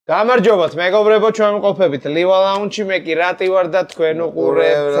გამარჯობათ მეგობრებო, ჩვენ ვყოფებით LIVA Lounge-ში, მე კი რატი ვარ და თქვენ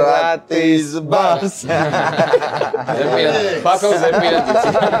უყურებთ რატის ბარს. ბაქოზე პირადიც.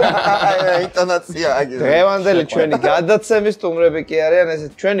 ინტონაცია აგერ. დღევანდელი ჩვენი გადაცემის სტუმრები კი არიან,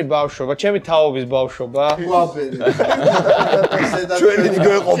 ესეთ ჩვენი ბავშვობა, ჩემი თაობის ბავშვობა. ჩვენიც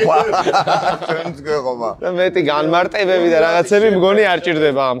გვეყოფა. ჩვენიც გვეყოფა. და მეტი განმარტებები და რაღაცები მგონი არ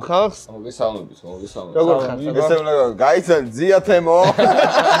ჭირდება ამ ხალხს. მოგესალმებით. როგორ ხარ? ესე უნდა გაიცან ძია თემო.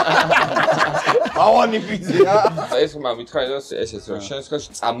 ავანი პიცია. ეს ხმა მითხარი და ესეც რომ შენს ხელში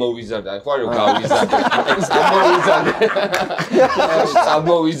წამოვიზარდე, აი ხო არ გავიზარდე.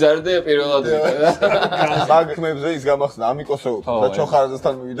 წამოვიზარდე პირველად. საგმებზე ის გამახსნა ამიკოსო და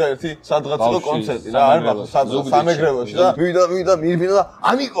ჩოხარაძესთან მივიდა ერთი სადღაც იყო კონცერტი რა არ მახსოვს სამეგრელოში და მივიდა მირბინა და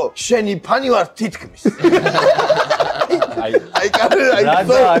ამიკო შენი ფანი ვარ თითქმის. აი კარი აი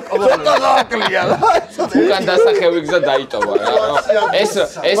ცოტა გააკლია რა. უკან დასახევი გზა დაიტოვა რა. ეს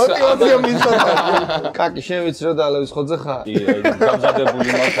მოტივაცია მისცოთა. კაკი შენ ვიცი რომ დალევის ხოძე ხარ? კი, აი გამზადებული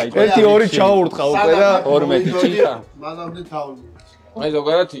მაქვს აი. 1-2 ჩაურტყა უკვე და 12 ჭირა. მანამდე თავლი. აი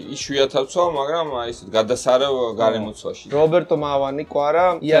ზოგადად იშვიათად ვცვალ, მაგრამ აი ესეთ გადასარევ გარემოცვაში. რობერტო მავანი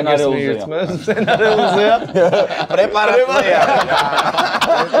კვარა იაგეს მიირთმევს სცენარეულზეა. პრეპარატია.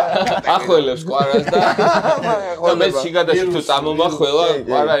 ახველებს კვარას და მე შიგადაში თუ წამომახველა,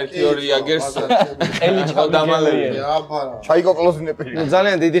 კვარა 1-2 იაგერს ყელი ჩავდამალები. ჩაიკოკლოზინები. ნუ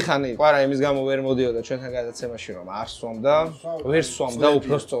ძალიან დიდი ხანი კვარა იმის გამო ვერ მოდიოდა ჩვენთან გადაცემაში რომ არ სვამდა, ვერ სვამდა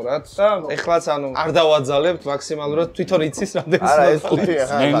უფრო სწორად და ეხლაც ანუ არ დავაძალებთ მაქსიმალურად თვითონ იცის რამდენიც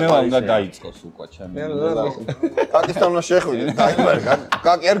მე უნდა დაიწყოს უკვე ჩემი. პაკისტანმა შეხვიდე, დაიმარგა.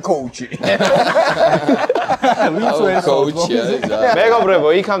 კაკი არ კოუჩი. კოუჩი არის და მეგობრებო,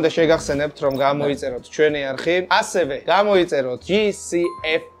 იქამდე შეგახსენებთ რომ გამოიწეროთ ჩვენი არხი, ასევე გამოიწეროთ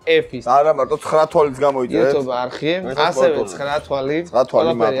GCFF-ის. არა მარტო 9 თვალიც გამოიწერეთ. YouTube არხი, ასევე 9 თვალი.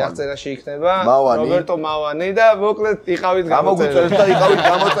 ყველაფერი აღწერაში იქნება. რობერტო მავანი და მოკლედ იყავით გამოგვიწერეთ და იყავით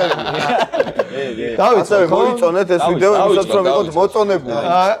გამოწერილი. დავიცავ, მოიწონეთ ეს ვიდეო, იმისაც რომ იყოთ მოწონებული.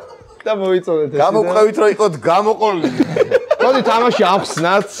 და მოიწონეთ ეს. გამოყვევით რომ იყოთ გამოყოლილი. მოდი თამაში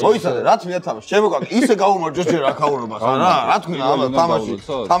ახსნათ. მოიცადე, რაც მინდა თამაში. ჩემო კაკი, ისე გაუმარჯოს ჯერ აკაურობას, რა? რა თქვია ამა თამაში.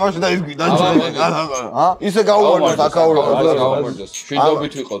 თამაში და ის გვიდა ჯერ. ისე გაუმარჯოს აკაურობას. გაუმარჯოს.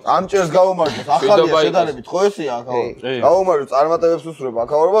 შვიდობით ვიყოთ. ამ ჭერს გაუმარჯოს. ახალია შედარებით, ხო ესეა აკაურობა. გაუმარჯოს, წარმატებებს უსურვებ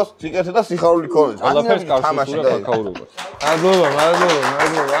აკაურობას, სიკეთე და სიხარული ქონდეს. ყველაფერს კარში უსურვებ აკაურობას. მადლობა.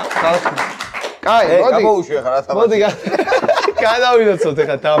 კაი, მოდი. გამოვუშვი ხარ რა თამაში. მოდი გადავიდოცოთ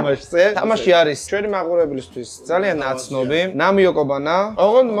ახლა თამაშზე. თამაში არის ჩვენი მაყურებლისთვის ძალიან ნაცნობი, ნამიოკობანა.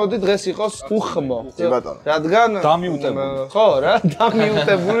 ოღონდ მოდი დღეს იყოს უხმო. რადგან დამიუტებული. ხო რა,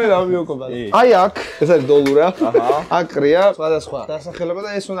 დამიუტებული ნამიოკობანა. აი აქ, ეს არის დოლურა. აკრია სხვადასხვა დასახელება და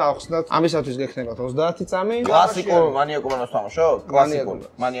ეს უნდა ახსნათ. ამისათვის გექნებათ 30 წამი. კლასიკურ მანიაკობანას თამაშო? კლასიკურ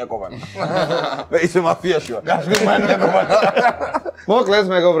მანიაკობანა. მე ისე მაფიაში ვარ. გასული მანიაკობანა. მოკლედ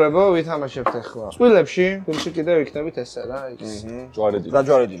მეგობრებო, ვითამაშებთ ახლა. წყვილებში, ფილმში კიდევ იქნებით ესე რა, იქ.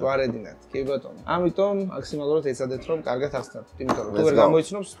 ჯვარედინად, კი ბატონო. ამიტომ მაქსიმალურად ეცადეთ რომ კარგად ახსნათ, იმიტომ რომ თუ ვერ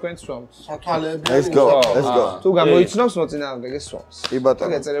გამოიცნობს, თქვენ სვამთ. სათვალეები. Let's go. თუ გამოიცნობს, მოწინააღმდეგე სვამს. კი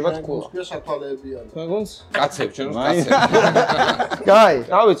ბატონო. ეწერებათ ქულა. გუშინ სათვალეები არის. თქვენ გონს? კაცებს, ჩვენ კაცებს. კაი,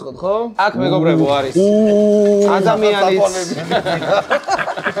 დავიწყოთ ხო? აქ მეგობრებო არის. ადამიანის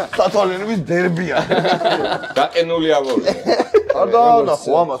სათვალეების დერბია. გაყენული ამორი. არ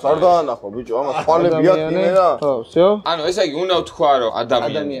დაანახო ამას, არ დაანახო ბიჭო, ამას თვალები აქვს იმენა. ხო, всё. ანუ ესე იგი უნდა ვთქვა რომ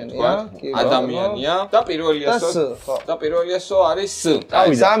ადამიანია, ადამიანია და პირველიასო არის ს. აი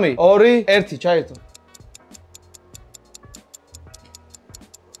 3, 2, 1 ჩაერთო.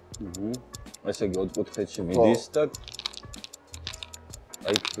 ესე იგი 4 კუთხედში მიდის და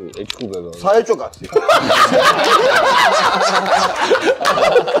აი ეჭუბება. საეჭო კაცი.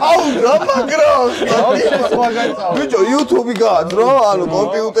 აუ, დამაგრავს. ბიჭო, YouTube-ი გააძრო, ანუ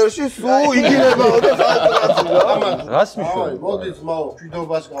კომპიუტერში სულ იგინებაო და საეჭო კაცი რა. რას მიშოვე? მოდი ძმაო,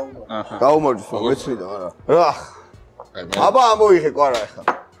 შვიდობას გავუმარჯოს. გაუმარჯოს, მეცნიდა არა. რა. აბა ამოიღე კვარა ახლა.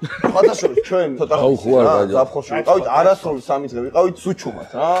 ფათაშორის ჩვენ ცოტა ზაფხულში ვიყავით, არასრული 3 დღე ვიყავით სუჩუმად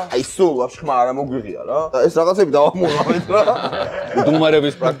რა. აი სულ ვაფშე ხმა არ მოგვიღია რა. და ეს რაღაცები დავამოღავით რა.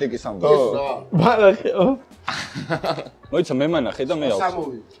 დუმარების პრაქტიკის ამბავს. ბალახეო. მოიცა მე მანახე და მე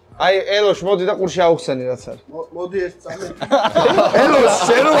აქვს. აი ელოშ მოდი და ყურში აუხსენი რაც არის. მოდი ეს წამე. ელოშ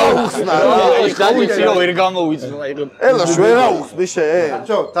შენ რა აუხსნა რა. ის დავიცი რომ ვერ გამოვიცნო აი. ელოშ ვერ აუხსნი შენ.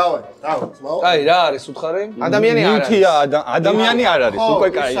 ჩო, დავай, ძმაო. აი რა არის უთხარი? ადამიანი არ არის. ნიუტია ადამიანი არ არის, უკვე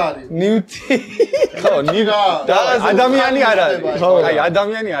კაი. ნიუტი. ხო, ადამიანი არ არის. აი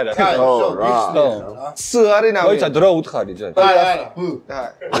ადამიანი არ არის. ხო რა. ს არის ნავი. მოიცა დრო უთხარი ჯერ. არა, ბ.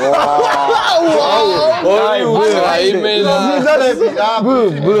 აი იმენა.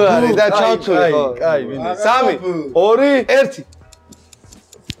 ბ არის და ჩავწვი ხო? კაი, მინდა. 3 2 1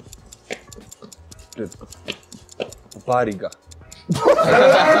 ბარიგა.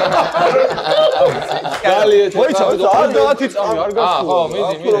 გალიეთ. მოიცა, არ 10 წამი, არ გასულა. ხო,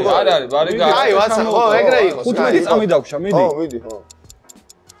 მიდი. არ არის, ბარიგა. აი, ვაცა, ხო, ეგრე იყო. 15 წამი დაგშა, მიდი. ხო, მიდი, ხო.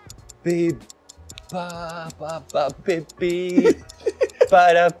 ბები.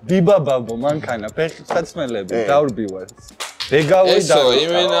 პარა ბიბაბაბო მანქანა, ფეხსაცმელები, დავრბივარ. ბეგავოი და ესო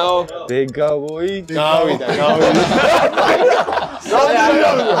იმენაო. ბეგავოი. გავიდა.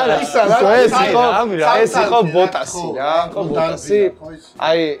 ეს იყო ბოტასი რა, ხო ბოტასი.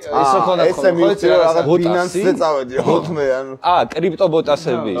 აი, ისო ქონდა ფინანსზე წავედი, ხოთმე ანუ.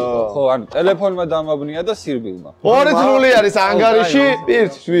 კრიპტობოტასები იყო, ხო, ანუ ტელეფონმა დამაბნია და სირბილმა. 2-0 არის ანგარიში,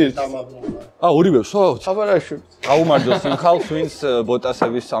 პირთ. ორივე სოც. აბარაშვილი. გაუმარჯოს იმ ხალხს, ვინც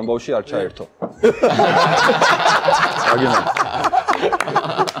ბოტასების ამბავში არ ჩაერთო. აგიმან.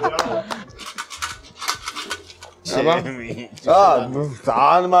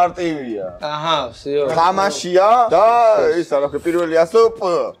 ძალიან მარტივია. აჰა, всё. თამაშია და ის არა ხო პირველი ასო პ.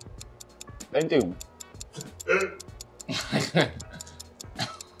 პენტიუმ.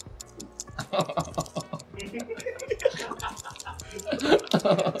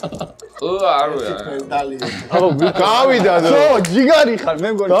 არვია. გავიდა დრო. ხო, ჯიგარი ხარ, მე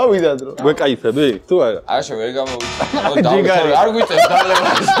მგონი. გავიდა დრო. გვეკაიფები? თუ არა? აშო ვერ გამოვიდა. არ გვიწევს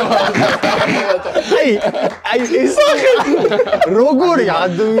დალევას. აი, ეს როგორი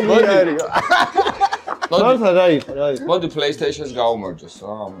ადამიანი არის. მართლა რა იყო, რა იყო? მოდი PlayStation-ს გაუმარჯოს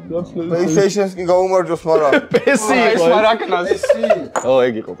რა. PlayStation-ს კი გაუმარჯოს, მაგრამ პესი იყო. ო,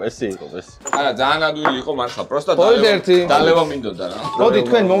 ეგ იყო, პესი იყო, პესი. არა, ძალიან ადვილი იყო მართლა, პროსტა დალევა მინდოდა რა. მოდი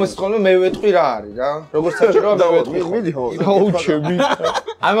თქვენ მომესწრონ მე ვეტყვი რა არის რა. როგორც საჭიროა მე ვეტყვი. მიდი ხო. აუჩები.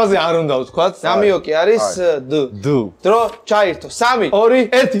 ამაზე არ უნდა ვთქვათ. ნამიოკი არის დ. დრო ჩაირთო. 3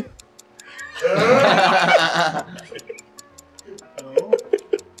 2 1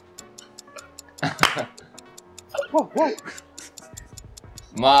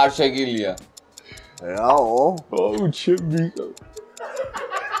 მარ შეგილია. რაო? აუჩები.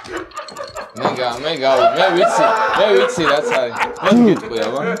 მე ვიცი რაც არის. მე გიტყვი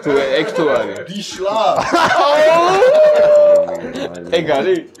აბა. თუ ეგ თუ არის. დიშლა. ეგ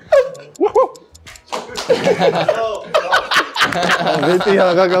არის. მეტი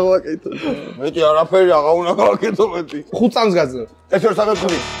აღარ გავაკეთო. მეტი არაფერი აღარ უნდა გავაკეთო მეტი. 5 წამს გაძლევ. ეს ვერ სადაც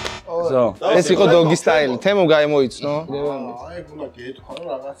ზო. ეს იყო დოგი სტაილი. თემო გამოიწნო. აი, უნდა გეთქვა რომ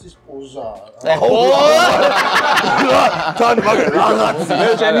რაღაცის პოზაა. თან მაგარი რაღაცი.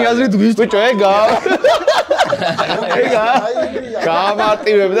 ჩემი აზრით ვისწვიჭო ეგა. ეგა.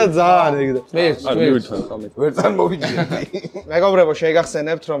 გამარტივებ და ძალიან ეგ. მე ვერ წარმოვიდგინე. მეგობრებო,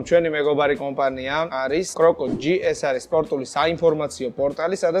 შეგახსენებთ, რომ ჩვენი მეგობარი კომპანია არის Croco.ge, ეს არის სპორტული საინფორმაციო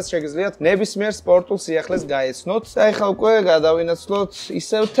პორტალი, სადაც შეგიძლიათ ნებისმიერ სპორტულ სიახლეს გაეცნოთ და ეხლა უკვე გადავინაცვლოთ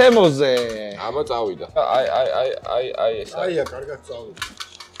ისევ თემოზე. აბა წავიდა. აი ეს. აია, კარგად წავიდა.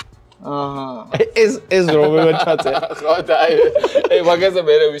 აჰა. ეს რომელი ჩაწერა. ხო და აი მაგაზე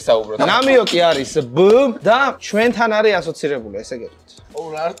მე ვისაუბროთ. ნამიოკი არის B და ჩვენთან არის ასოცირებული, ესე გეტყვით. ო,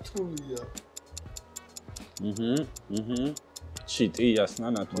 რა რთულია. ჩიტი ასნა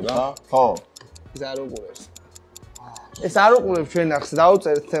ნატურა. ხო. ეს არ უყურებს. ეს არ უყურებს ჩვენ ახს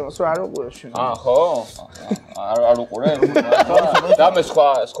დაუწერეთ თემას, რომ არ უყურებს ჩვენ. ხო? არ უყურებს? და მე სხვა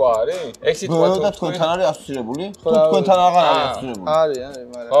არის? ეგ სიტყვა და თქვენთან არის ასოცირებული? თუ თქვენთან აღარ არის ასოცირებული? არის,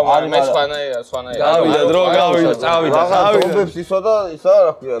 მაგრამ. ხო, მაგრამ მე სხვანაირად. გავიდა დრო, გავიდა, წავიდა. ბომბებს ისო და ისა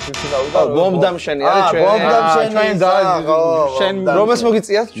რა ქვია, თვითონ დავიდა. ბომბდამშენი არის ჩვენ. ბომბდამშენი და შენ რომეს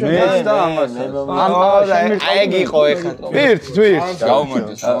მოგიწიათ ჩვენ? მე და ამაზე. ეგ იყო ეხლა. ვირთ.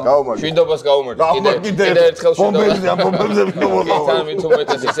 გაუმარჯოს. შვიდობას გაუმარჯოს. კიდე ერთხელ შვიდობას. ბომბებზე ვიმოვა. თან მით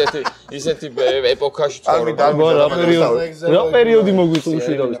უმეტეს ისეთი ეპოქაში ცხოვრობ. რა პერიოდი მოგვიწევს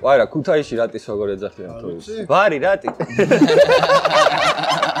შვიდობის? არა, ქუთაისში რატის როგორ ეძახიან თუ ის. ბარი რატი.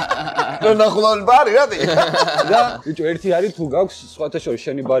 ნახულობ ბარი რატი. და ბიჭო, ერთი არის თუ გაქვს სხვათა შორის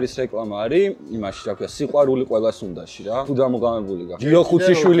შენი ბარის რეკლამა არის, იმაში რა ქვია, სიყვარული ყველას უნდაში რა. თუ დამოგამებული გაქვს. გიო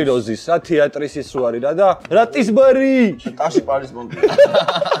ხუციშვილი როზისა, თეატრის ის რო არის რა და რატის ბარი. ტაში პარის მონტი.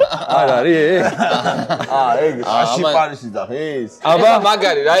 არ არის ეგ? ეგ ტაში პარისი და ის. აბა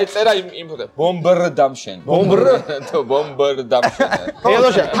მაგარი რა ეწერა იმ ფოტო. ბომბერდამშენ. ბომბერდამშენ.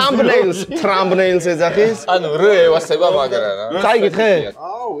 ელოშა, thumbnails ეძახის. ანუ რ ევასება მაგრა რა. წაიგითხე?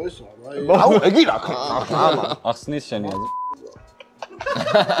 აუ, ეს რა. აუ, ეგი რა ხარ? ახსნის შენი აზრი.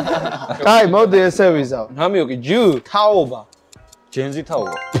 კაი, მოდი ესე ვიზავ. ნამიოკი ჯუ, თაობა. ჯენზი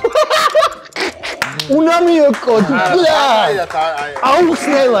თაობა. უნამიოკოდ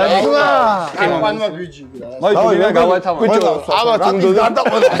აუხსნელა კანმა ბიჭი მოიდი მე გავათავა აბა თუნდოდა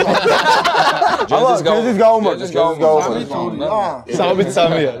ჯენზის გაუმარჯოს სამით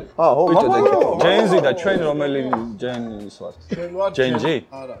სამი არის ჯენზი და ჩვენ რომელი ჯენის ვართ ჯენჯი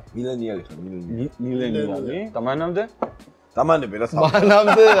არა მილენიალი ხარ მილენიალი და მანამდე დამანები რა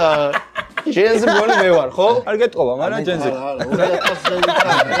მანამდე ჯენზი მგონი მე ვარ ხო არ გეტყობა მაგრამ ჯენზი არა 2000-ზე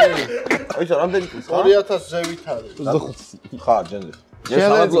ვითარი აიშა რამდენი 2000-ზე ვითარი 25 ხარ ჯენზი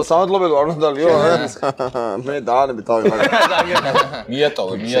სამადლობელო არ უნდა დალიო მე დაანები თავი მაგრამ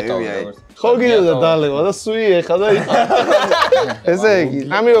მიატოვე ხო გინდა დალევა და სუი ეხა და ესე იგი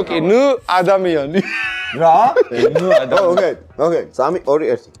ნამიოკი ნუ ადამიანი რა ნუ ადამიანი ოკეი 3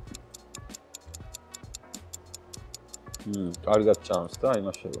 2 1 კარგად ჭამს და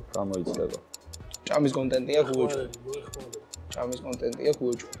იმაშება გამოიწდება ჭამის კონტენტია ხუოჭო ჭამის კონტენტია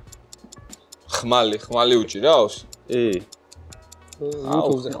ხუოჭო ხმალი უჭირავს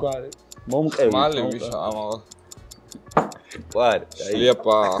YouTube-ზე ხარ მომყევი ხმალი ვიშა ამა ვარ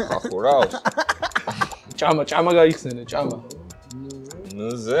ლიაპა ხახურავს ჭამა გაიხსენე ჭამა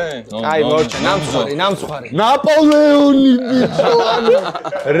ნუზე აი მორჩა ნამცხარი ნაპოლეონი ბიჭო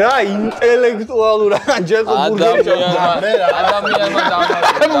რა ინტელექტუალურა ჯერ ხო ადამიანმა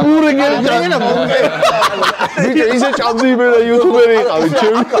დამარცხა ბურგერი ბიჭო ისე ჭამდი მე და იუთუბერი იყავი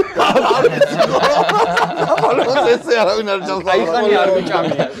ჩემი ესე არავინ არ ჭამს აი ხანი არ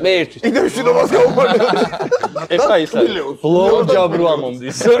მიჭამია მე ერთვის კიდევ შინობას გაუმარჯოს ეხა ისა ბლოუ ჯაბრო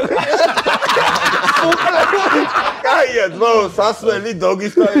ამომდის კაია ძმაო სასველი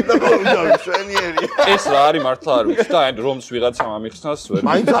დოგის კაი და მოუძავი შვენიერი ეს რა არის მართლა არ ვიცი და აი რომს ვიღაცამ ამიხსნას ვერ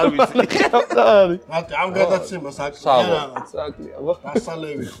მაინც არ ვიცი მარტო ამ გადაცემას აკეთე რაღაც საკლია აბა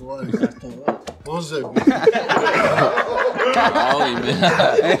გასალევი ხო არის ქართობა ბოზები აუ იმე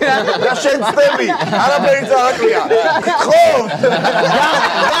და შენ ცდები არაფერი წარაკლია ხო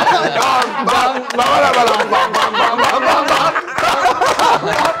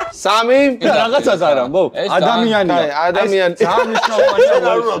სამი რაღაცას არ ამბობ ადამიანია ადამიანი ძალიან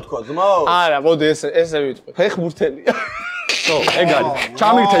არ უნდა თქვა ძმაო არა მოდი ესე ვიტყვი ფეხბურთელია ხო ეგ არის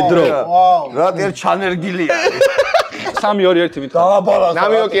ჩამიგთე დრო რატი არ ჩანერგილია 3 2 1 ვიტყვი გავაბალანსა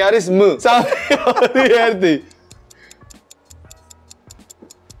ნამიოკი არის მ 3 2 1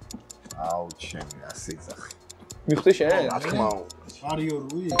 აუ ჩემი ასიძახი მიხდი შენ რა თქმა უნდა მარიო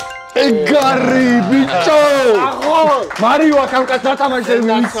რუი ეგარი ბიჭო მარიო აკავკაც დათამაშე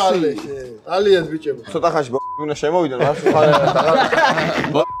ვიცი ძალიან ბიჭებო ცოტა ხანში უნდა შემოვიდე რა ხარ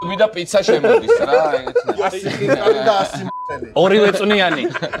ბობი და პიცა შემოდის რა ასი და 100 მწელი ორივე წვნიანი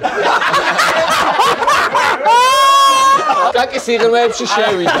კაკი სიღრმეებში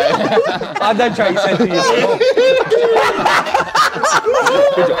შევიდა ადაჩა ისეთი იყო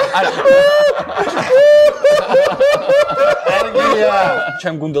ბიჭო არა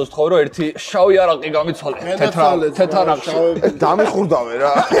ჩემ გუნდოს თხოვ რომ ერთი შავი არაყი გამიცვალე თეთრ დამიხურდავე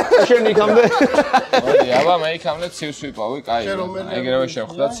რა შენ იქამდე მოდი აბა მე იქამდე ცივს ვიპოვი კაი ეგრევე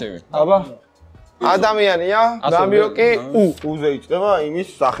შევხვდა ცივი აბა ადამიანია ნამიოკი უზე იწყება იმის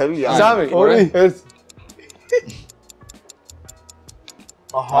სახელია 3 2 1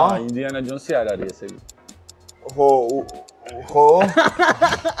 აჰა ინდიანა ჯონსი არ არის ესე იგი ხო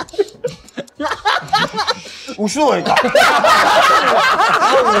უშუალოდ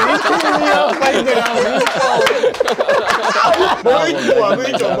მოიწვა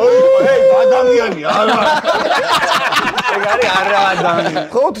ეი ადამიანი არა ეგ არის არა ადამიანი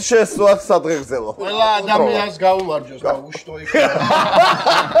ხო თუ შესვათ სადღეგრძელო ყველა ადამიანს გაუმარჯოს და უშტო იქ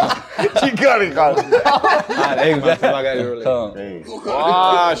ჩიგარი ხარ არა ეგ მაგარი როლი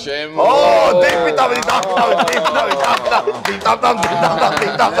აა შემო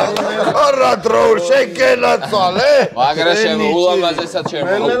არა დრო შეგენაცვალე მაგრამ შემო ულამაზესად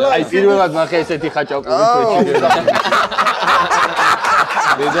შემო აი პირველად ნახე ესეთი ხაჭაპური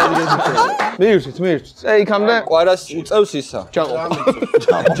თვეჭი მიირჩით ე იქამდე ყვარას უწევს ისა ჯაყო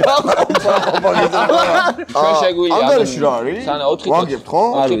ჩვენ შეგვიძლია ანდარში რა არის სანა 4 ვაგებთ ხო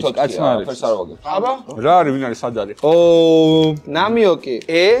 4 კაცმა არის ფერს არ ვაგებთ აბა რა არის ვინ არის სად არის ნამიოკი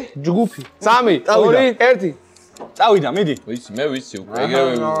ჯგუფი 3 2 1 წავიდა მიდი ვიცი მე ვიცი უკვე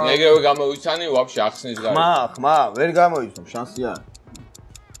ეგრევე გამოვიცანი ვაფშე ახსნის გარი ხმა ვერ გამოიცნობ შანსი არ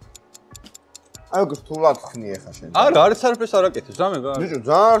აი გრთულად ხნი ახლა შენ არა არც არაფერს არ აკეთებს რა მე ბიჭო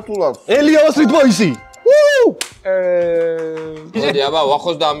ძალიან რთულად ელიავას რიტმოისი მოდი აბა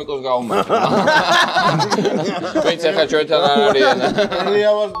ვახოს და ამიკოს გაუმართო ვინც ახლა ჩვენთან არ არიან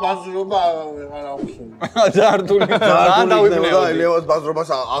ელიავას ბაზრობა აღარ აუხსნი ძალიან რთული ძალიან დავიფნე და ელიავას ბაზრობას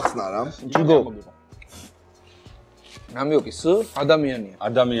ახსნა რა ჯიგო ნამიოკი ს ადამიანია.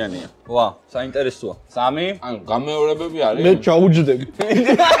 ადამიანია. ვა, საინტერესოა. 3. ანუ გამეორებები არის. მე ჩაუჯდები. 3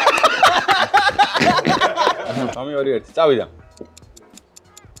 2 1 წავიდა.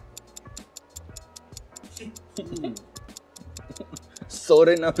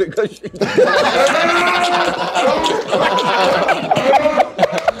 სორენა ბეკაში.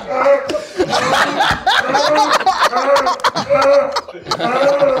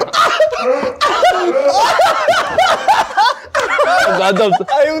 გადავ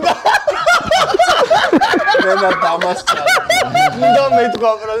აი უნდა მე დამასწრა უნდა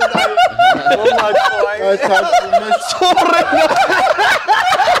მეთქვა პროზენტ აი მომაწყო აი სორენა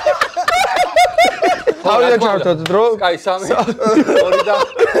თავიდან ჩავთოთ დრო. კაი 3 2 და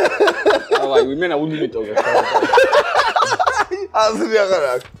ავაი ვიმენა უნიმიტოვე. აზრი აღარ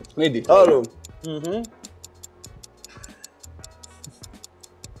აქვს. მიდი. ალო.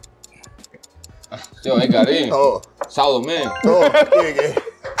 ძო ეგ არის? ო. სალომე? ო, კი.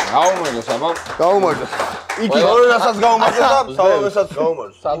 გაუმარჯოს აბა. გაუმარჯოს. იგი ორასაც გაუმარჯოს და სალომესაც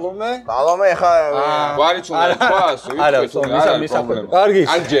გაუმარჯოს. სალომე? სალომე ხა გვარიც უნდა თქვას, არა, მისამართი. კარგი.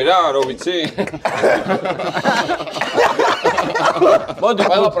 არ ჯერა, რო ვიცი? მოდი,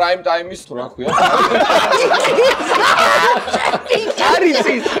 ყველა პრაიმ ტაიმის თუ რა ქვია?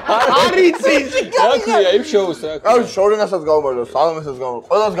 არიცის. რა ქვია იმ შოუს რა? აი, შორენასაც გაუმარჯოს, სალომესაც გაუმარჯოს,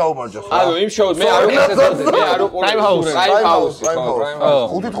 ყველას გაუმარჯოს. ანუ იმ შოუს მე არ უყურებ, მე არ უყურებ. პრაიმ ჰაუსი.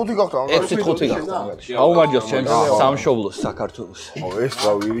 5-5 გახდა. 6-5 გახდა. გაუმარჯოს ჩემს სამშობლოს საქართველოს. ო, ეს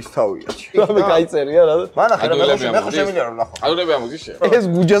რა ვირის თავია. რამე კაიწერია რა. მანახ რა მე ხო შემიძლია რომ ნახო. ადრები ამოდის შე. ეს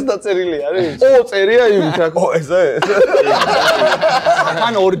გუჯას დაწერილი არის. ო, წერია იმით რა. ო, ესე.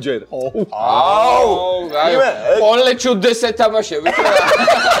 თან ორჯერ. აუ, აი, პოლე ჩუდეს ეთამაშები რა.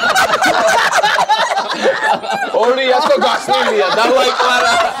 ორი ასო გასნილია,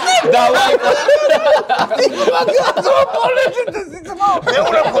 დავაიყვარა. მაგაცო პოლე ჩუდეს ეთამა.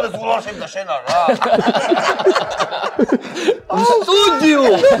 მეორე მხოლოდ სულაშენ და შენ არა. სტუდიო.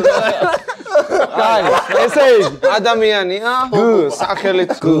 კაი, ესე ადამიანია, გ,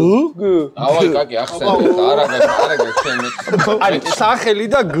 სახელით გ. ავაი, კაკი, ახსენე, არა გაქცემი. არის სახელი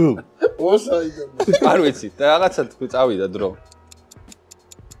და გ. ოსაიდან. არ ვიცი, და რაღაცა თქვი წავიდა დრო.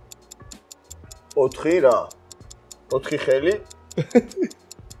 4 რა. 4 ხელი.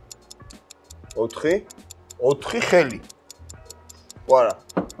 4 ხელი. ვარა.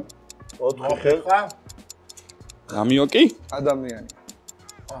 4 ხელი. ნამიოკი? ადამიანი.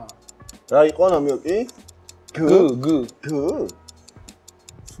 რა იყო ნამიოკი? გ.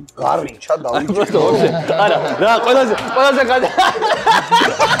 გარინჩა დავიჭი. არა, რა, ყველაზე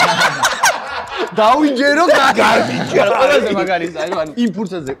დავიჯერო გარინჩა. ყველაზე მაგარია, ანუ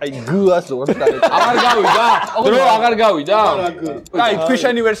იმპულსზე, აი გ-ას როგორ დავიჭი. აღარ გავიდა? დრო აღარ გავიდა? აი,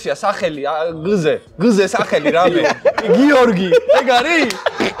 თქვენი ვერსია, სახელი გ-ზე სახელი რამე. გიორგი, ეგ არის?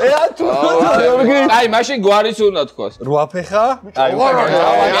 ეა თუ გიორგი. აი, მაშინ გვარიც უნდა თქვას. 8 ფეხა? აი,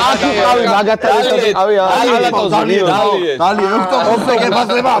 ავი მაგათაც ავი დალი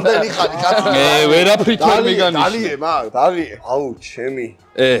ოქტომბერში ამდენი ხანი კაცო. მე ვერაფრით ვერ მიგანიშნე. დალი. აუ, ჩემი.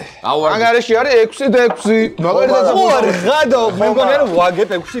 აუ, მაგარეში არის 6 და 6. მაგარითაც ხო არ ღადო, მე მგონია რომ ვაგებ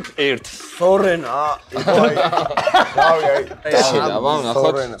 6-1. სორენა. დავი აი. აბა,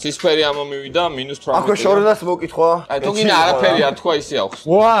 ნახოთ, ცისფერი ამომივიდა -18. აქვე შორენას მოკითხვა. აი, თუ გინდა არაფერი არ თქვა ისე აქვს.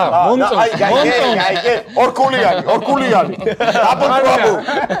 ვა, მომწონს. აი, ორკულიანი. აბონტვაბო.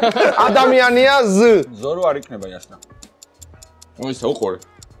 ადამიანია ზ. ზორო არ იქნება იასნა. ისე უყურე.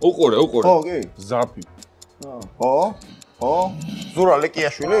 ხო, კი. ზაფი. ხო. ზურა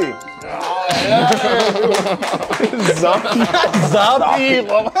ლეკიაშვილი? ზაფი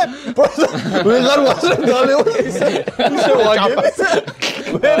იყო. ვეღარ ვასწრებ დალევის. ისე ვაგებს.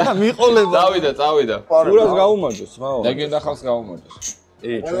 ვერა მიყოლება. წავიდა. ზურას გაუმარჯოს, მაო. ლეგენდა ხალხს გაუმარჯოს.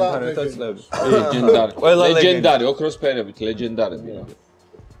 ჩვენთან ერთად წლები. ლეგენდარი, ოქროს ფერებით, ლეგენდარები.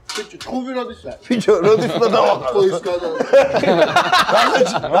 ჭუბი როდის არის? ბიჭო, როდის უნდა დავაყარო? ის გადა.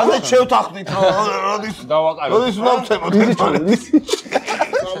 რაზეც შევთანხმდით, როდის დავაყარო. როდის უნდა ვცემოთ?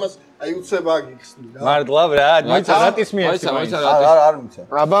 ამას აი უცება გიხსნი რა. მართლა რა, მოიცა რატის მიეცი. არ მიცე.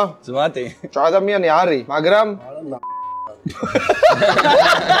 აბა, ზმატი. ადამიანი არის, მაგრამ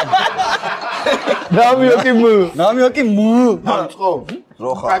ნამიოკი მ. ხო.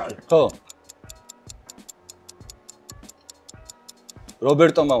 როხა. ხო.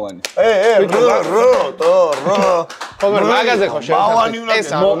 რობერტო მავანი. რო. ხოლმე მაგაზე ხო მავანი უნდა ეს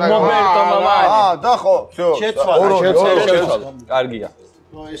რობერტო მავანი. და ხო, всё. შეცვალა. კარგია.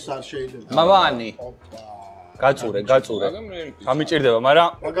 ნო ეს არ შეიძლება. მავანი. გაწურე. გამიჭირდება, მაგრამ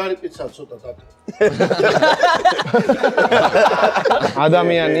მაგარი პიცა ცოტა დატო.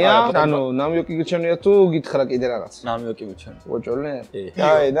 ადამიანია, ანუ ნამიოკი გიჩვენია თუ გითხრა კიდე რაღაც. ნამიოკი მიჩვენე. ოჭოლე?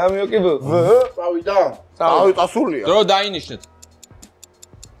 აი, ნამიოკი ბ. წავიდა. წავი წასულია. დრო დაინიშნეთ.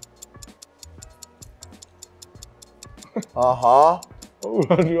 აჰა.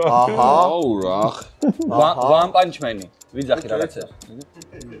 აურა. One Punch Man-ი. ვიძახი რაღაცა.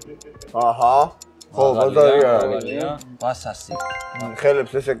 აჰა. ხო, ბაზარია. ვასასი.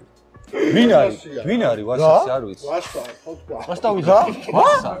 ხელებს ესე ვინ არის ვასასი არ ვიცი. ვასა ვიზა?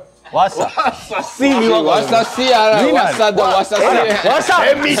 ვასა. სივი ვასასი არა, ვასა და ვასასი. ვასა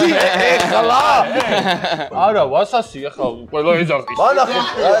ემისი ეხლა. არა, ვასასი ახლა ყველა ეძახის. მანახე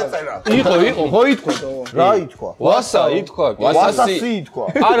რა ეწერა. იყო, ხო ითქვა. რა ითქვა? ვასა ითქვა. ვასასი ითქვა.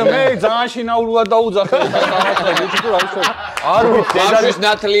 არა, მე ძალიან შინაურულად დაუძახე და რაღაცა ვიცი თუ რა ისე. არ ვიცი, დედადის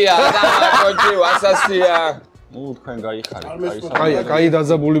ნათლია და კოჭი ვასასია. ნუ თქვენ გაიხარეთ. კაი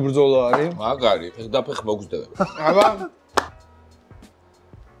დაძაბული ბრძოლა არის. მაგარი, ფეხდაფეხ მოგზდები. აბა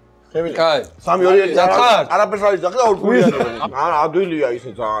კაი. 3-2 არაფერს არ იძახე და ორ გულიანი. არა, ადვილია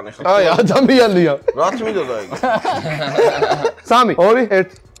ისე ძალიან ეხლა. აი, ადამიანია. რაც მინდოდა იგი. 3, 2,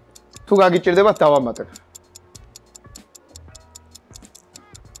 1. თუ გაგიჭირდებათ დავამატებ.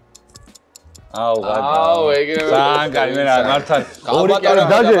 აუ, ეგრევე. ძალიან კაი, მე რა მართალ.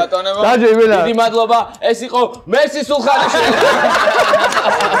 დაჯე იმენა. დიდი მადლობა. ეს იყო მესის სულხანიშვილი.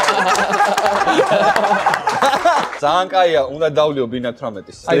 ძალიან კაია, უნდა დავლიო ბინა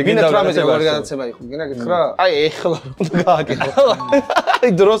 18-ის. აი, ბინა 18-ზე ვარ გადაცემა იყო. გინდა გითხრა? აი, ეხლა უნდა გააკეთო. აი,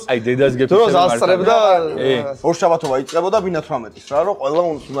 დროს. აი, დედას გეფიქრე. დროს ასწრებ და ორშაბათობა იწყებოდა ბინა 18-ის რა, რომ ყველა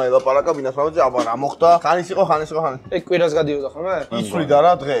უნდა ელაპარაკა ბინა 18-ზე, აბა რა მოხდა? ხანის იყო. ეგ კვირას გადიოდა ხოლმე? იცვლიდა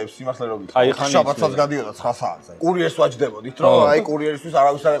რა დღეებს, იმასle რომ გითხრა. აი, ხანი შაბათსაც გადიოდა 9 საათზე. კურიერს ვაჯდებოდით, რომ აი კურიერისთვის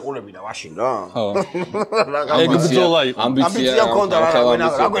არავის არ ეყულებინა მაშინ რა. ხო. ეგ ბრძოლა იყო. ამბიცია მქონდა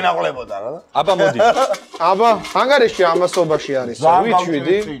რა გვენაღლებოდა რა. აბა მოდი. აბა, ანგარიში ამასობაში არის.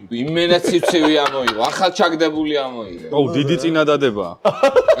 ვიჩვიდი. იმენაც ცივი ამოიღო, ახალ ჩაგდებული ამოიღო. ო, დიდი წინადადება.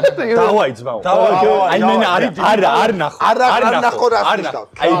 დავაი ძმაო. აი მენა არ ნახო. არ ნახო რა ისდავს.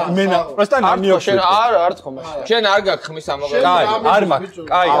 აი მენა, просто ნამიოკი. შენ არ თხო მაშინ. შენ არ გაქვს ხმის ამოღება. კაი, არ მაქვს.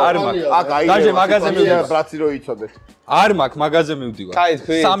 კაი, არ მაქვს. დაჟე მაგაზე მივდივარ. ბრაცი რო იცოდეთ. არ მაქვს, მაგაზე მივდივარ. კაი,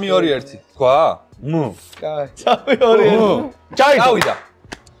 თქვი. 3-2-1. თქვა? ნუ. კაი. 3-2-1. ჩავიდა.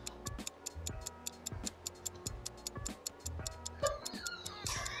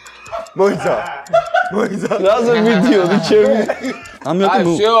 მოიცა. რაზე მიდიოდი ჩემი? ნამიოკი აი,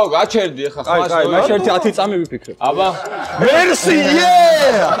 ნუ. всё, გაჩერდი ახლა ხმას. კაი, მაშინ 10 წამი ვიფიქრებ. აბა, მერსი,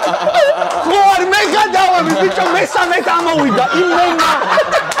 ხო არ მე გადავები, ბიჭო, მესამე გამოვიდა.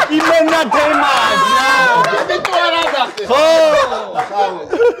 იმენა თემა. ბიტო არ ადახე. ხო.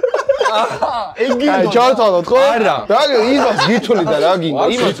 აი, ჩავთვალოთ ხო? არა. რა იმას გითვლი და რა გინდა?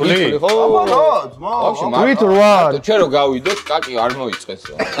 იმას გითვლი ხო? ვაფშე, ვით რვა. ჩვენ რო გავიდოთ, კაკი არ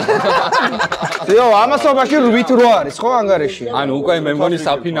მოიწყესო. ძიო, ამასობაში 8-8 არის ხო ანგარიში? ანუ უკვე მე მგონი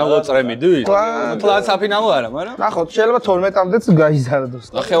საფინალო წრემიდით? თლან საფინალო არა, მაგრამ ნახოთ, შეიძლება 12-მდეც გაიზარდოს.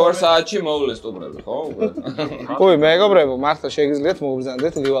 ნახევარ საათში მოვლეს სტუმრები, ხო? ой, მეგობრებო, მართლა შეგიძლიათ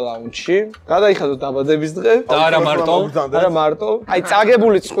მოვბრძანდეთ LIVA Lounge-ში. გადაიხადოთ დაბადების დღე. და არა მარტო. არა მარტო. აი,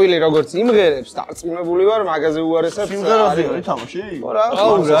 წაგებული წყვილი როგორც იმღერებს, დარწმუნებული ვარ, მაგაზე უარესებს. სიმღერაზე არის თამაში?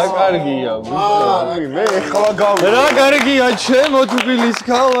 აუ, რა კარგია. მე ეხლა გავი. რა კარგია, ჩემო თბილის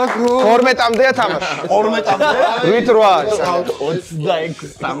ქალაქო. 12-მდეა თამაში. 12-მდე? 8-8.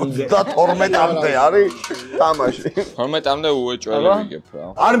 12-მდე არის თამაში. 12-მდე უეჭველი ვიგებ რა.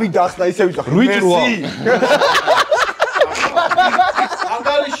 არ მიდახსნა ისე ვიძახ. 8-8.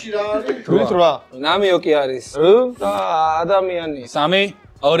 ანგარიში რა არის? 8-8. ნამიოკი არის. და ადამიანი. 3,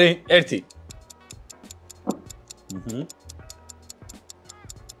 2, 1.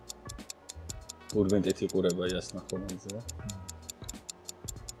 გურბენტეთი ყურება იას ნახონაძე.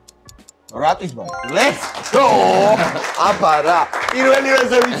 რატის ბა. Let's go! აბა რა.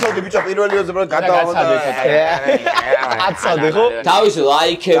 პირველივეზე ვიცოდი ბიჭო, პირველივეზე რომ გადავამოდა. აცადე ხო? თავის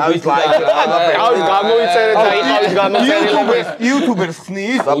ლაიქებით და თავის გამოიწერეთ და იყავით გამოწერილები. YouTuber-ს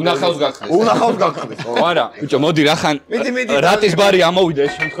ხნის. უნახავს გახდეს. უნახავს გახდეს. არა, ბიჭო, მოდი რა ხან რატის ბარი ამოვიდა,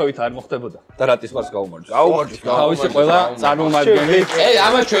 ეს შემთხვევით არ მოხდებოდა და რატის ბარს გაუმარჯოს. გაუმარჯოს. თავისი ყველა წარმომადგენელი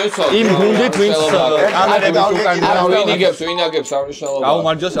ამას ჩვენს ვთვალ. იმ გუნდით ვინც ვინ აგებს აღნიშნულობა.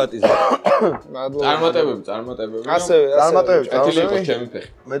 გაუმარჯოს რატის ბარი. წარმატებები. ასევე წარმატებები. კეთილი იყოს ჩემი ფეხი.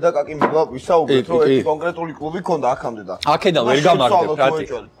 მე და კაკი ვისაუბრეთ, რომ ერთი კონკრეტული კლუბი ქონდა აქამდე და. აქედან ვერ გამაგდებ რატი.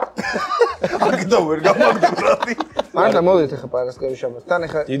 აქედან ვერ გამაგდებ რატი. მანდა მოდით ახლა პარასკევის შაბათს. თან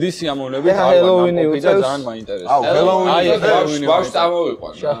ახლა დიდი სიამოვნებით არ ვარ და ძალიან მაინტერესებს. აუ, ჰელოუინი ბავშვს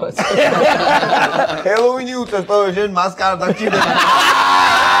წამოვიყვან. ჰელოუინი უწევს პოვეშენ მასკარა და ჭირდება.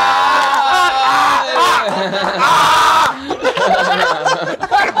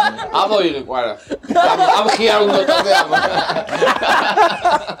 ამოიღე ყვარა. ამ ხიარ უნდა ტოვე ამ.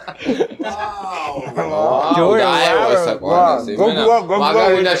 ჯორი აიოსა ყვარასი.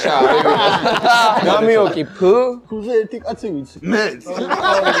 მაგარინა შავი. ნამიოკი ფუ. ფუზე ერთი კაცი ვიცი. მე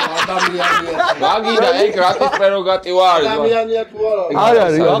ადამიანია. მაგიდა ეგ რატის პრეროგატივა არის. ადამიანია თუ არა? არ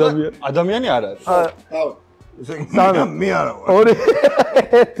არის ადამიანი. ადამიანი არ არის. სანა მე არა ვარ. ორი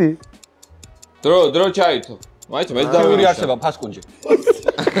ერთი. დრო ჩაითო. მაინც მე დავირი არსება ფასკუნჯი.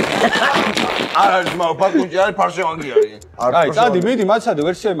 არ არის მაგ ფასკუნჯი არის ფარშევანგი არის. აი, წადი, მიდი, მაცადე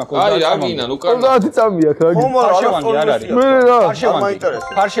ვერსია მაქვს. აი, რა გინან, უკან. 30 წამი აქვს რა. ფარშევანგი არ არის. მე რა.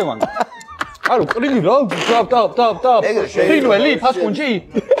 ფარშევანგი. არო, ყრილი რა, ტაპ. ფრინველი, ფასკუნჯი,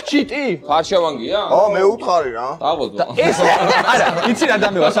 ჩიტი. ფარშევანგია? ო, მე უთხარი რა. დაღოდო. ეს არა, იცი რა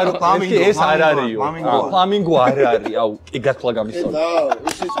დამევას, არო, ეს არ არისო. ფლამინგო არ არის, აუ, კი გათვლა გამისწორე. და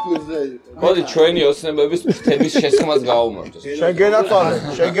ისის ფულზე იყო. მოდი ჩვენი ოცნებების ფრთების შესხმას გავუმარჯოს.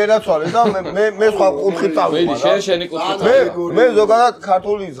 შეგენაცვალე და მე სხვა კუთხით წავიდე. მედი შენი კუთხით. მე ზოგადად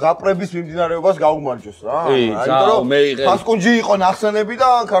ქართული ზღაპრების მიმდინარეობას გავუმარჯოს რა. ზაო, მე იღე. ფასკუნჯი იყო ნახსენები და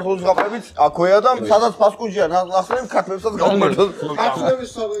ქართული ზღაპრებიც აქვეა და სადაც ფასკუნჯია ნახსენები ქართლებსაც გავუმარჯოს. ქართლების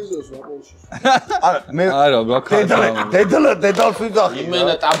საგეზოს ვაპოლში. არა, მე არა, ბაქა. დედალს ვიძახი.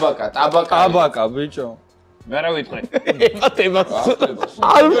 იმენა ტაბაკა, ბიჭო. მე რა ვიტყვი?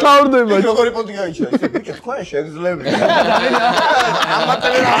 არ მთავრდება. როგორი პონტი გაიჩა ისე ბიჭო თქვენ შეგძლები.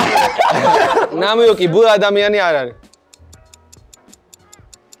 ნამიოკი ბუ ადამიანი არ არის.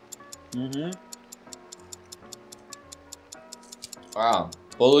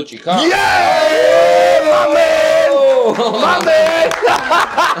 ბოლოჭიკა?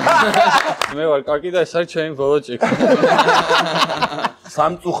 მე ვარ კაკი და ეს არის ჩემი ბოლოჭიკა.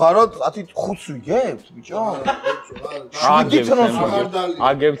 სამწუხაროდ 10 ვიგებთ ბიჭო? აგებთ.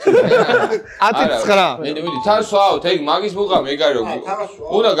 10-9. მიდი, თან სვავთ, ეგ მაგის ბუღა მე გარო.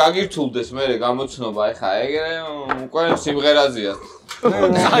 უნდა გაგირთულდეს მე გამოცნობა, ეხა ეგ უკვე სიმღერაზეა.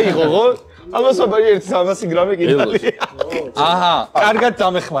 აიღო ხო? ამას ვაბარი 300 გრამი კიდალი. აჰა, კარგად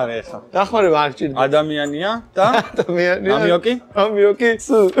დამეხმარე ახლა. დახმარება არ ჭირდება. ადამიანია და ადამიანია. ნამიოკი?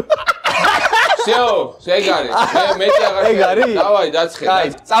 სუ. всё, ეგარი. მეტი აღარ. ეგ არის? დავაი, დაცხე. აი,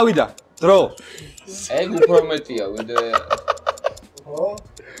 წავიდა. დრო. ეგ უფრო მეტია, ვიდრე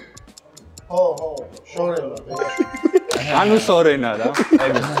ხო, შორელა. ანუ სორენა რა.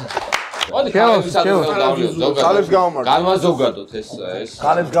 მოდი ხალხს დავლიოთ ზოგადად. ხალხს გავუმარჯოს. განმაზოგადოთ ეს.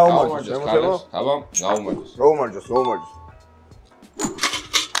 ხალხს გავუმარჯოს, შემოწევო? აბა, გავუმარჯოს. გაუმარჯოს.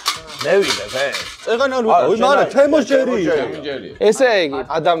 მე ვიდებ ეს. ეგან არ ვიყავი, მაგრამ თემოჯერი. ესე იგი,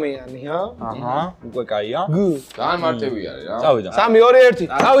 ადამიანია. აჰა, უკვე კაია. ძალიან მარტივი არის რა. წავიდა. 3 2 1.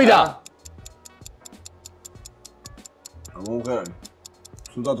 წავიდა. მომღერალი.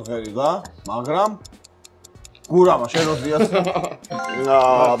 სულად ღერი და, მაგრამ გურამა შენოზიას.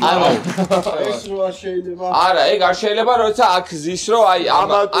 ეს რა შეიძლება? არა, ეგ არ შეიძლება, როცა აქ ზის რომ აი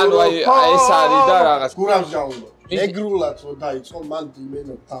ანუ აი ეს არის და რაღაც. გურამს ჯაულა. ეგრულად რომ დაიწყო, მან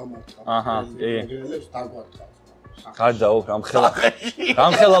დიმენო დამარცხა. აჰა, ეგრელებს დაგვარცხა. გადაო,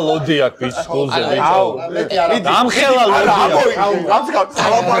 გამხელა ლოდი აქვს ბიჭ სკოლზე. აუ, მეტი არა. გამხელა ლოდი აქვს. აუ, გამსკავ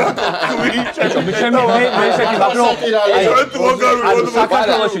სალაპარაკო. მე ესეთი მაგრამ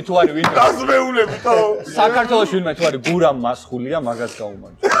საქართველოში თუ არის ვინმე დასმეულები თო. საქართველოში ვინმე თუ არის გურამ მასხულია, მაგას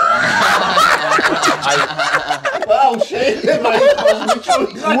გაუმარჯო. აუ, შეიძლება იყოს ბიჭო.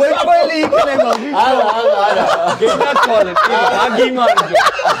 უეკველი იქნება ბიჭო. არა. გენათვალე, აგიმარჯო.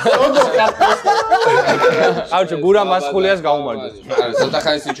 ოდო კარტოს. აუჩო გურამ მასხულიას გაუმარჯოს. არა, ცოტა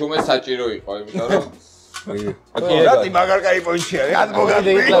ხანი სიჩუმე საჭირო იყო, იმიტომ რომ რატი მაგარ კაი პონჩი არის? ად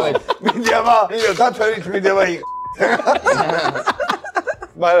მოგადი. მიდი აბა, დათვერით მიდი აბა იქ.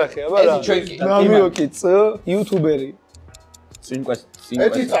 ბარახი, აბა. ეს ჩვენ კი ნამიოკი წ იუთუბერი. წინკვეს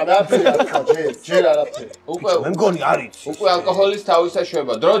ერთი წარაფერი ჯერ არაფერი. უკვე მე მგონი არის. უკვე ალკოჰოლის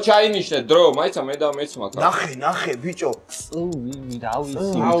თავისაშვება. დრო ჩაინიშნე, დრო, მაიცა მე და მეც მაქვს. ნახე ბიჭო. ვინმე რა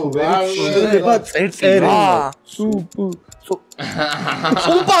ვიცი იუთუბერი შეიძლება წერტერი. სუპ.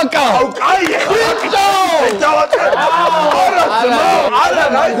 სუპაკა. აუ კაი ეხლა. არა,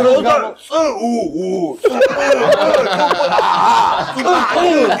 რაი დროა.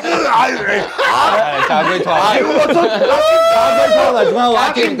 ჩაგვეთვალა.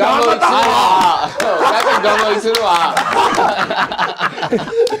 კაკი გამოიცნო.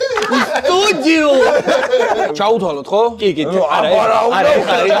 სტუდიო. ჩაუთვალოთ ხო? კი, არა,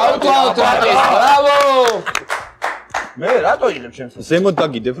 ჩაუთვალოთ რატის. ბრავო. მე რატო იღებ შენს? ზემოთ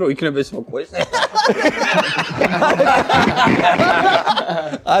დაგიდებ რომ იქნება ეს მოყვეს.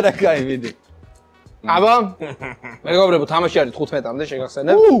 არა, კაი, მიდი. აბა, მეგობრებო, თამაში არის 15-მდე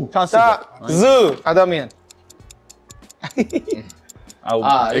შეგახსენებ. ჩანსი. ზ ადამიანი. აუ,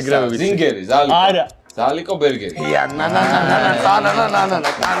 ეგრევე ვიცი. ზინგერი, ზალი. არა. ზალიკო ბერგერი.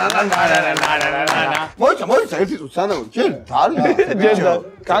 მოიცა, ერთი წუთი სანამ ჯერ ჯერდა.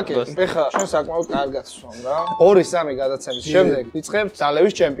 კაკი, ეხა შენ საკმაოდ კარგად სვამ რა. 2-3 გადაცემის შემდეგ ვიწყებთ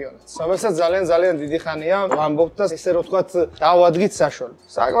დალევის ჩემპიონატს. რომელსაც ძალიან დიდი ხანია ვამბობთ და ესე რომ ვთქვათ დავადგით საშუალებას.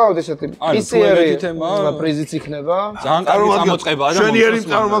 საკმაოდ ესეთი პისიერი პრიზიც იქნება. ძალიან კარგი გამოწყება და შენიერი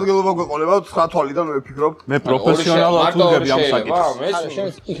წარმომადგენლობა გვეყოლებათ 9 თვალიდან მე ვფიქრობ. მე პროფესიონალად ვუდგები ამ საკითხს. შენ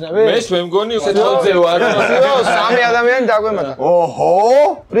იქნები? მე შე მგონი უცხოზე ვარ. 3 ადამიანი დაგვემატა. ოჰო!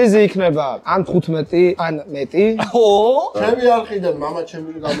 პრიზი იქნება ან 15, ან მეტი. ჩემი არხიდან მამა ჩემი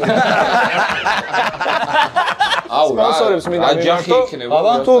სპონსორებს მინდა აჯახი იქნება.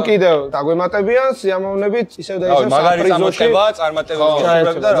 თუ კიდევ დაგვემატებიან სიამოვნებით ისევ და ისევ მაგარი წამოწყება, წარმატებები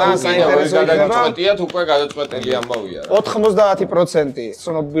შეურებ და ძალიან საინტერესო იქნება. გადაწყვეტიათ, უკვე გადაწყვეტილი ამბავია რა. 90%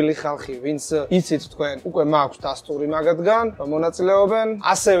 ცნობილი ხალხი, ვინც იცით თქვენ, უკვე მაქვს დასტური მაგათგან, მონაწილეობენ.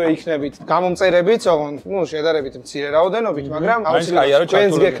 ასევე იქნებით გამომწერებიც, ოღონდ, შედარებით მცირე რაოდენობით, მაგრამ აუცილებლად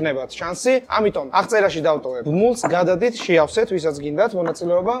თქვენს გექნებათ შანსი. ამიტომ აღწერაში დავტოვებ ბმულს, გადადით, შეავსეთ, ვისაც გინდათ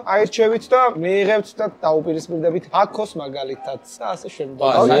მონაწილეობა, აირჩევით და მიიღებთ და დაუპირისპირდებით აქოს მაგალითად. ასე შემდეგ.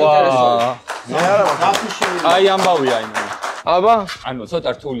 აი ამბავია იმ. აბა, ანუ ცოტა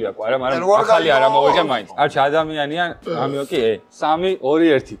რთულია ყო არა, მაგრამ ახალი არ ამოვიღე მაინც. არჩი ადამიანია, ნამიოკი, 3, 2,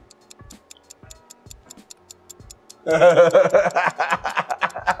 1.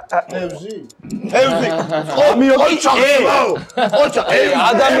 ევზი. ნამიოკი ჩახმაო. ოჩა,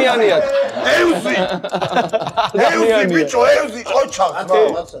 ადამიანია. ევზი ბიჭო, ევზი ოჩახმა.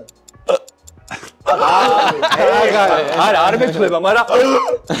 არა, არ მეცლება, მაგრამ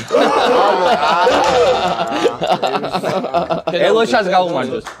ელოშას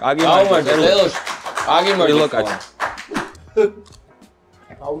გაუმარჯოს. გაუმარჯოს ელოშ. აგიმარჯოს.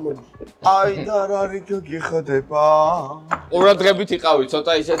 აი და რა რიგო გიხდება. ყურადღებით იყავი,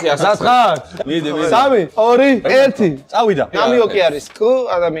 ცოტა ისეთი ასა. სათხარ. მიდი. 3, 2, 1. წავიდა. ნამიოკი არის კ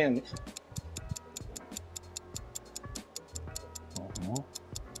ადამიანი.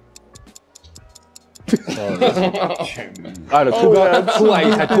 არა, თუ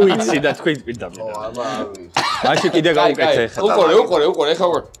აიხა თუ იცი და თქვენ პირდა. მაშინ კიდე გავუკეთე ხა. უყურე, ეხა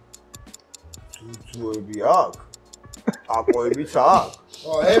ვარ. ძუები აქვს? აკოებიც აქვს?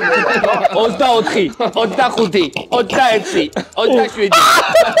 24, 25, 26, 27.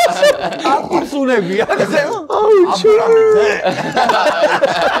 აკურსუნები აქვს.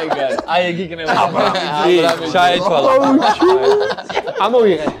 აი ეგ იქნება. შაეცვალა.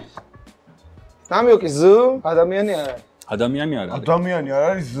 ამოვიღე. ნამიოკი ზ ადამიანი არა. ადამიანი არა. ადამიანი არ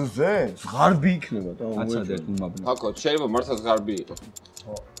არის ზე? ზღარბი იქნება და აცადეთ უმაბნე. აკო, შეიძლება მართლა ზღარბი იყოს.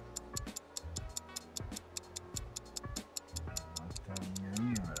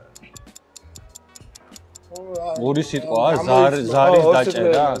 ორი სიტყვა ზარის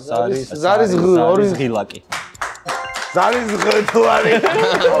დაჭერა, ზარის ორი ღილაკი. ზარის ღეთვარი.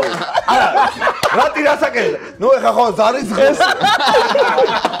 არა, რატი რასაკეთე? ნუ ეხა ხო ზარის ღეს.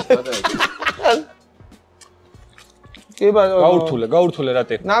 კი ბატონო. გაურთულე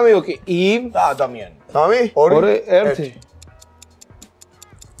რატი. ნამიოკი იმ და ადამიანი. 3, 2, 1.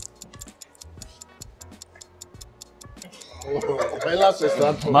 ყველას ეს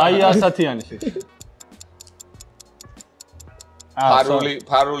რატო? მაია ასათიანი შეიძლება.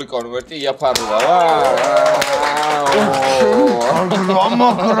 ფარული კონვერტი, იაფარულა რა.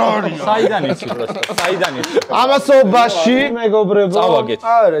 ამაკრარია. საიდან იცი პროსტა? საიდან იცი? ამასობაში მეგობრებო. წავაგეთ.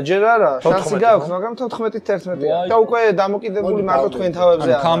 არა, ჯერ არა. შანსი გაქვს, მაგრამ 14-11-ია. და უკვე დამოკიდებული მარტო თქვენ თავებზე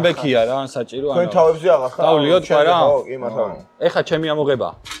არა. კამბექია რა, საჭირო თქვენ თავებზე აღარ ხარ? დავლიოთ რა? ხო, კი, მართლა. ეხა ჩემი ამოღება.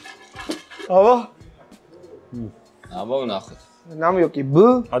 აბა, აბა ვნახოთ. ნამიოკი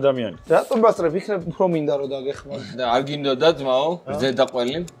ბ ადამიანი. რატომ ბასწრებ იქნებ უფრო მინდა რომ დაგეხმარ. და არ გინდოდა ძმაო, ზედა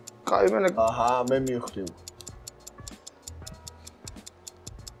ყველი. კაი მე აჰა, მე მივხვდი.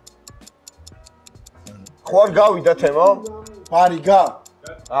 ხო არ გავიდა თემო? ბარი გა?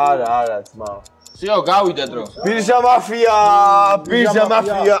 არა, ძმაო. სიო, გავიდა დრო. ბირჟა მაფია,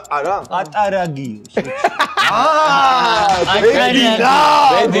 არა? ატარაგიო.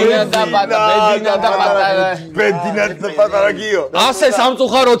 ბედინა და პატარაგიო. ასე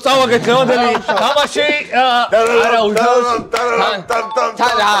სამწუხაროდ წავაგეთ დღევანდელი თამაში. არა უშავს.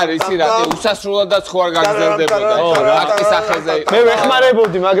 თან არის რატი უსასრულოდაც ხო არ გაგზელდებოდა. რატის სახეზე. მე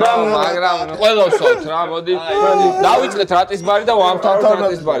ვეხმარებოდი, მაგრამ ყველოსოთ რა, მოდი. დავიწყეთ რატის ბარი და ვამთავროთ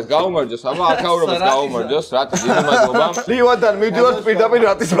რატის ბარის. გაუმარჯოს, აბა აქაურობას გაუმარჯოს, რატი დიდი მადლობა. ლივადან მივდივართ პირდაპირ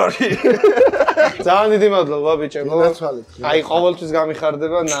რატის ბარში. ძალიან დიდი მადლობა ბიჭებო. აი ყოველთვის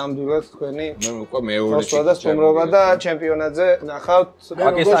გამიხარდება ნამდვილად თქვენი მე უკვე მეორე და სტუმრობა და ჩემპიონატზე ნახავთ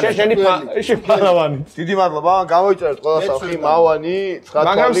შენი ფარავანი. დიდი მადლობა, გამოიწერეთ ყველა სახი, მავანი, ცხადყავი.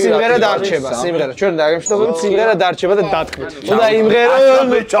 მაგრამ სიმღერა დარჩება, სიმღერა. ჩვენ დაგემშვიდობებით, სიმღერა დარჩება და დათქვით. უნდა იმღერო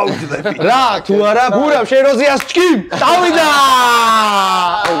მე ჩავჯდები. რა, თუ არა, ბურამ შენ როზიას ჭკიმ. წავიდა!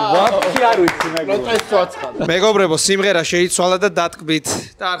 ვაფშე არ ვიცი მაგრამ. პროტესტს ვაცხადე. მეგობრებო, სიმღერა შეიცვალა და დათქვით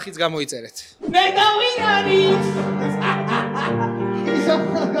და არხიც გამოიწერეთ. მე გავინარი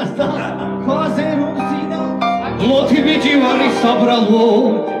ლოთი ბიჭი ვარი საბრალო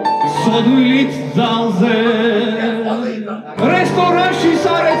სოდვილით ძალზე რესტორანში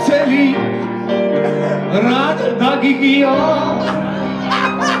სარეცელი რად დაგიგია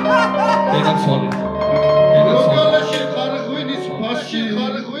ეგაცოლი როკალაში ხარღვინის ფასში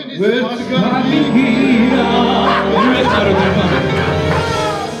ხარღვინის ფასში გაგიგია მე წარო